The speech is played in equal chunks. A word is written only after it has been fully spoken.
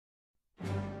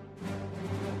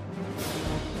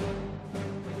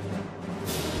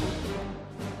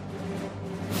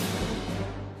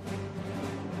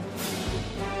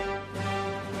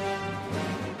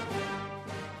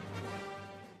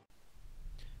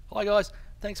Hi guys,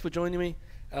 thanks for joining me.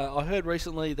 I heard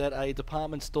recently that a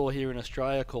department store here in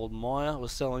Australia called Myer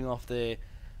was selling off their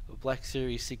Black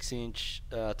Series 6-inch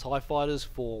TIE fighters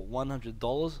for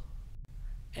 $100.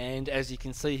 And as you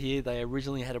can see here, they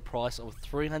originally had a price of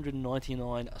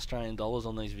 399 Australian dollars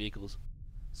on these vehicles.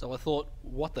 So I thought,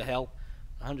 what the hell,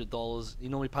 $100? You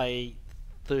normally pay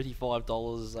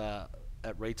 $35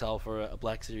 at retail for a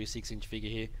Black Series 6-inch figure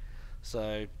here.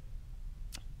 So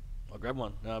I grabbed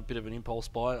one. A bit of an impulse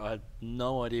buy. I had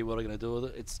no idea what I'm going to do with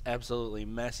it. It's absolutely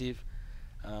massive.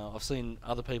 I've seen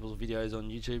other people's videos on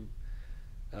YouTube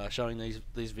showing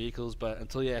these vehicles, but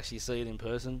until you actually see it in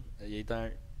person, you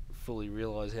don't fully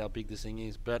realise how big this thing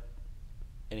is. But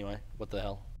anyway, what the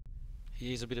hell.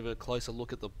 Here's a bit of a closer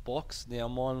look at the box. Now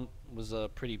mine was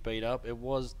pretty beat up. It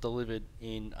was delivered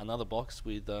in another box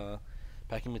with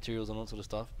packing materials and all that sort of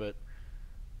stuff, but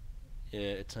yeah,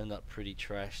 it turned up pretty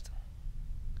trashed.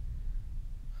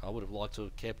 I would have liked to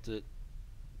have kept it,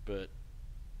 but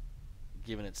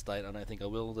given its state, I don't think I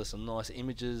will. There's some nice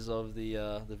images of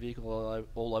the vehicle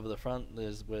all over the front.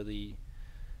 There's where the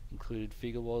included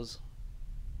figure was.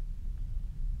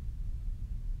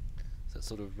 It's that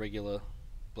sort of regular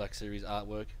Black Series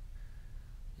artwork.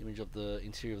 Image of the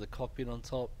interior of the cockpit on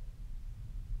top.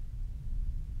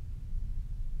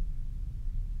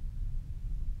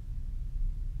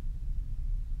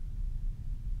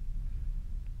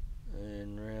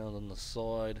 And round on the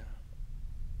side,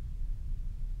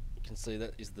 you can see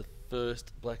that is the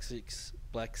first Black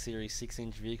Series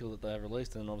 6-inch vehicle that they have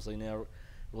released, and obviously now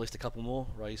released a couple more,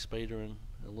 Ray's Speeder and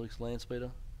Luke's Land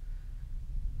Speeder.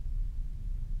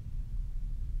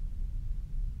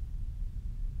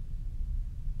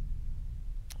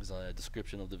 There's a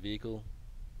description of the vehicle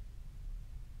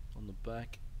on the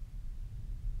back,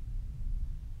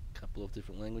 a couple of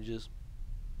different languages.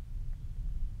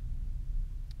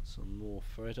 Some more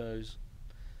photos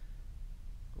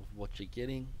of what you're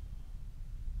getting.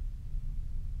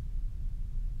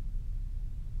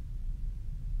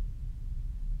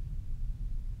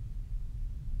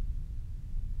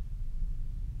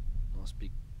 Nice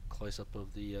big close-up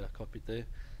of the cockpit there,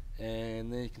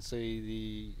 and then you can see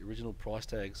the original price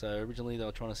tag. So originally they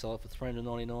were trying to sell it for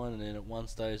 $399, and then at one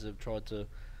stage they've tried to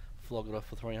flog it off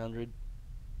for $300.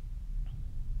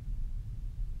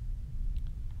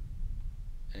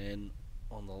 And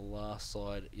on the last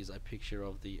side is a picture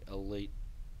of the Elite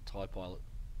TIE Pilot.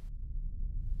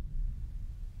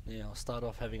 Now I'll start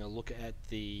off having a look at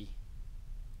the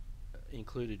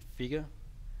included figure,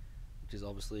 which is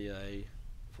obviously a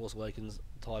Force Awakens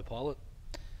TIE Pilot.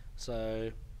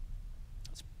 So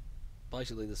it's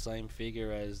basically the same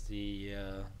figure as the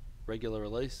regular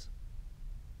release,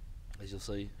 as you'll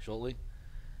see shortly,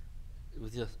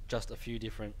 with just a few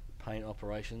different paint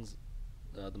operations.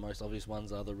 The most obvious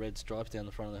ones are the red stripes down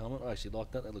the front of the helmet. I actually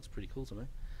like that. That looks pretty cool to me.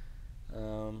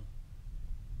 But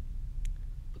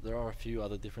there are a few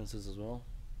other differences as well.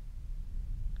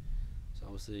 So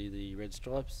obviously the red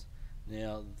stripes.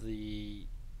 Now the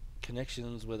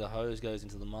connections where the hose goes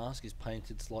into the mask is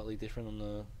painted slightly different on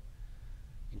the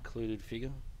included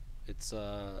figure. It's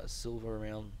silver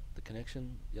around the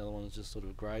connection. The other one is just sort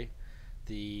of grey.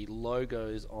 The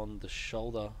logos on the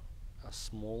shoulder are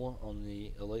smaller on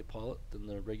the Elite Pilot than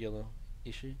the regular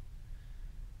issue.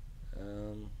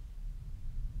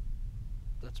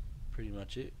 That's pretty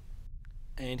much it.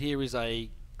 And here is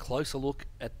a closer look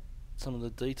at some of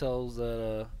the details that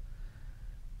are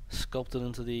sculpted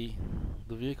into the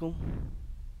vehicle.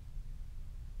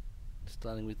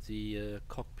 Starting with the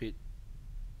cockpit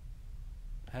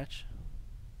hatch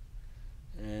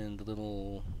and the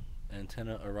little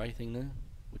antenna array thing there,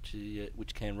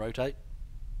 which can rotate.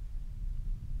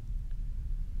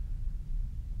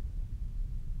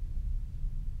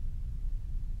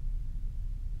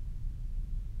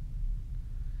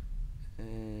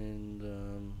 And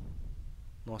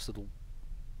nice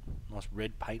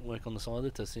red paintwork on the side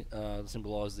there to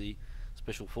symbolise the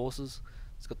Special Forces.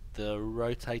 It's got the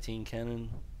rotating cannon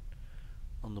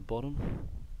on the bottom.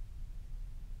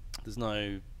 There's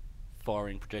no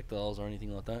firing projectiles or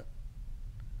anything like that.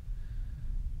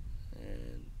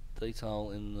 And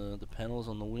detail in the panels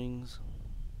on the wings.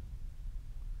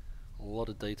 A lot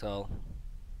of detail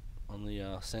on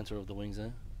the centre of the wings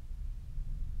there.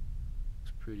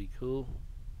 Pretty cool.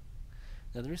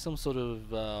 Now there is some sort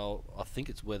of I think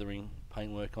it's weathering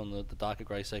paintwork on the darker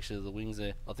grey section of the wings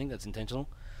there. I think that's intentional,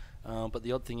 but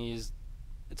the odd thing is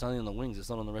it's only on the wings, it's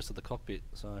not on the rest of the cockpit,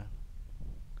 so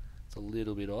it's a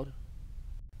little bit odd.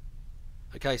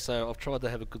 Okay, so I've tried to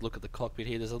have a good look at the cockpit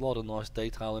here. There's a lot of nice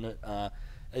detail in it,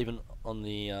 even on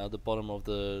the bottom of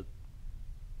the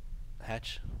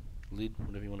hatch lid,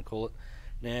 whatever you want to call it.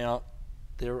 Now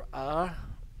There are,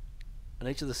 in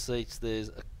each of the seats, there's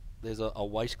a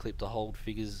waist clip to hold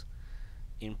figures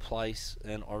in place,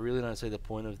 and I really don't see the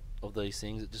point of these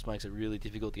things. It just makes it really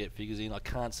difficult to get figures in. I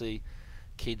can't see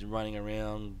kids running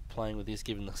around playing with this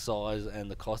given the size and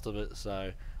the cost of it,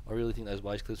 so I really think those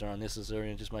waist clips are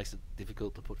unnecessary and it just makes it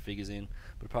difficult to put figures in.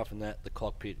 But apart from that, the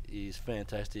cockpit is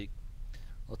fantastic.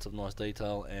 Lots of nice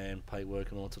detail and paintwork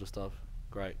and all that sort of stuff.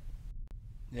 Great.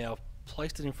 Now I've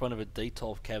placed it in front of a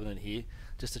Detolf cabinet here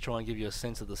just to try and give you a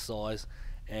sense of the size,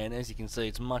 and as you can see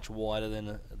it's much wider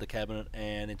than the cabinet,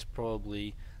 and it's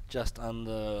probably just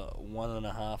under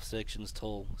 1.5 sections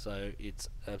tall, so it's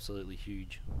absolutely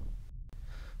huge.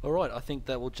 Alright, I think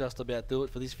that will just about do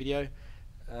it for this video.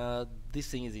 This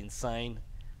thing is insane.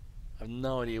 I have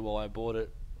no idea why I bought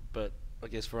it, but I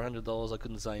guess for $100 I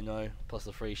couldn't say no, plus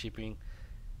the free shipping.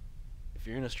 If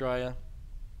you're in Australia,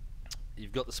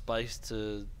 you've got the space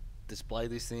to display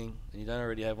this thing and you don't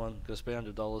already have one, go spend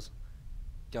 $100,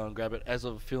 go and grab it. As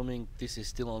of filming, this is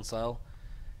still on sale,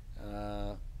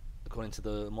 according to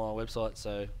the Myer website,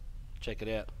 so check it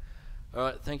out.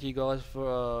 Alright, thank you guys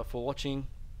for watching.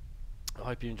 I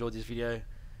hope you enjoyed this video,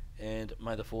 and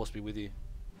may the force be with you.